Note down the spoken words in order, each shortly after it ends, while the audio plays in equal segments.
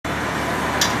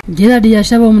Gerard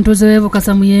yashaba omutuuze w'e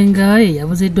Bukasa Muyenga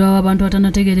yabuziddwawo abantu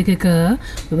batanategerekeka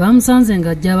bwe bamusanze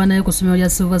ng'ajja abaana ku ssomero lya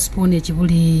Silver Spoon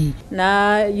ekibuli.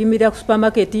 Yimirira ku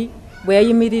supermarket bwe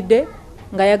yayimiridde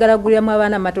ng'ayagala kuguliramu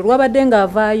abaana amata lwabadde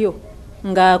ng'avaayo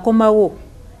ng'akomawo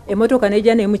emmotoka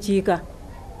n'ejja n'emukiika.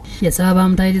 Yasaba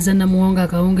bamutayiriza Namuwonga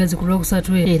akawungeezi ku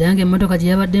Lwokusatu era ng'emmotoka gye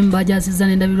yabaddemu bagyasizza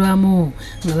n'endabirwamu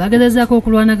nga bagezezaako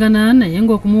okulwanagana naye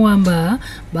ng'okumuwamba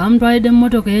bamutwalidde mu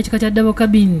mmotoka ey'ekika kya double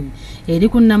cabin eri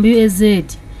ku nnamba UZ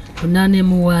kunaana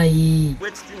emuwaayi.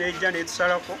 N'ejja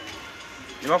n'etusalako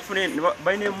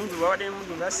balina emundu babadde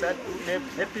emundu nga ssatu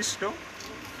ne pisito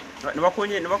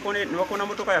nebakona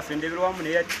motoka yaffe endabirwamu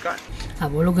neyatika.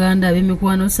 Abooluganda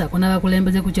ab'emikwano ssaako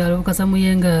n'abakulembeze ku kyalo Bukasa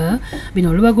Muyenga bino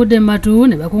olubagudde matu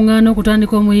ne bakuŋŋaana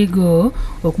okutandika omuyigo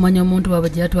okumanya omuntu waabwe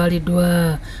gye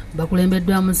yatwaliddwa.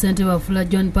 Bakulembeddwamu ssente Bafula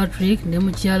John Patrick ne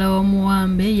mukyala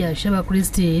w'omuwambe Yashaba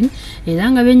Christine era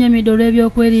nga bennyamidde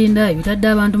olw'ebyokwerinda ebitadde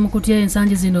abantu mu kutya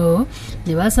ensangi zino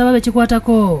ne basaba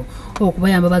bekikwatako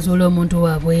okubayamba bazuule omuntu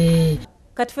waabwe.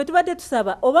 Kati ffe tubadde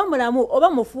tusaba oba mulamu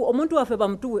oba mufu omuntu waffe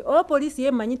bamutuwe oba poliisi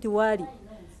yemanyi tiwaali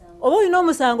oba olina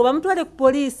omusango bamutwale ku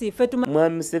poliisi.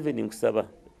 Mwami Museveni nkusaba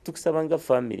tukusaba nga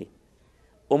family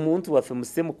omuntu waffe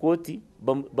musse mu kooti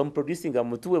bamuproducinga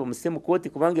mutuwe bamusse mu kooti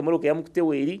kubanga emmotoka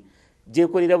yamukutewa eri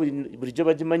gyekolera bulijjo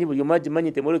bagimanyi buli omu agimanyi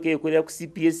nti emmotoka eyekolera ku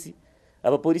CPS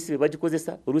abapoliisi be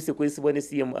bagikozesa oluusi ekozesebwa ne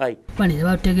CMI. Bano ne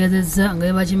bategeezezza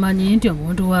nga bakimanyi nti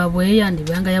omuntu waabwe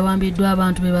yandibanga yawambiddwa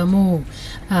abantu be bamu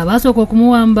abasooka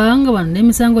okumuwamba nga bano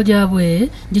n'emisango gyabwe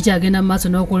gikyagenda mu maaso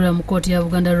n'okukolera mu kooti ya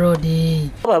Buganda Road.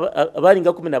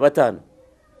 Abalinga 15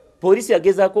 poliisi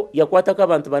yagezaako yakwatako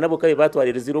abantu bana bokka be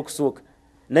batwaliriza okusooka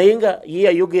naye nga ye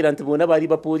yayogera nti bonna baali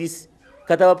bapoliisi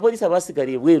kati abapoliisi abasigala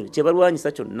ebweru kye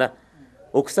balwanyisa kyonna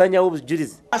okusaanyawo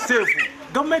obujulizi.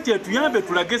 Gavumenti etuyambe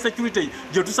tulage security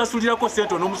gye tusasulirako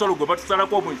ssente n'omusolo gwe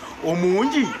batusalako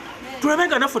omungi tulabe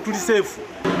nga naffe tuli seefu.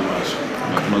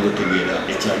 Tumaze otegeera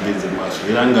ekyagenze maaso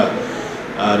era nga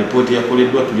ripooti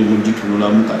yakoleddwa tuli mu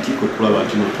gitunulamu kati kwe tulaba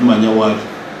kino tumanya waali.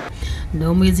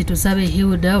 N'omuyizi Tusabe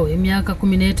Hilda ow'emyaka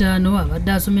 15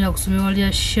 abadde asomera ku ssomero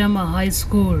lya Shama High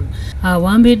School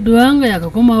awambiddwa nga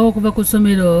yakakomawo okuva ku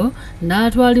ssomero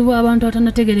n'atwalibwa abantu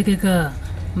atanategerekeka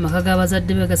mu maka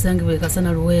g'abazadde be gasangibwa e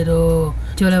Kasana Luweero.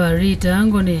 Kyolaba Rita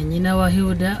Ngone nnyina wa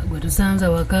Hilda gwe tusanze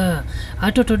waka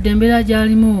atotodde embeera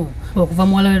gy'alimu okuva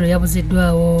muwala we lwe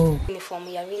yabuziddwawo. Uniform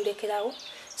yabindekerawo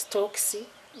stokes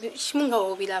kimu nga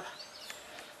obiraba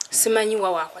simanyi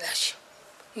wa wakolaki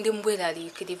ndi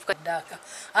mbweraliikirivu kaddaka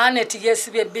Anet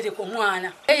yesibye ebiri ku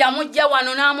mwana yamujja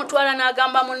wano n'amutwala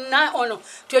n'agamba munna ono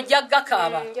tyojja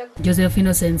gakaaba. Joseph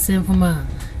Innocent Ssenfuma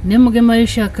ne Mugema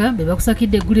Ishaak be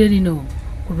bakusakidde eggulire lino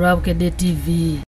ku Bukedde TV.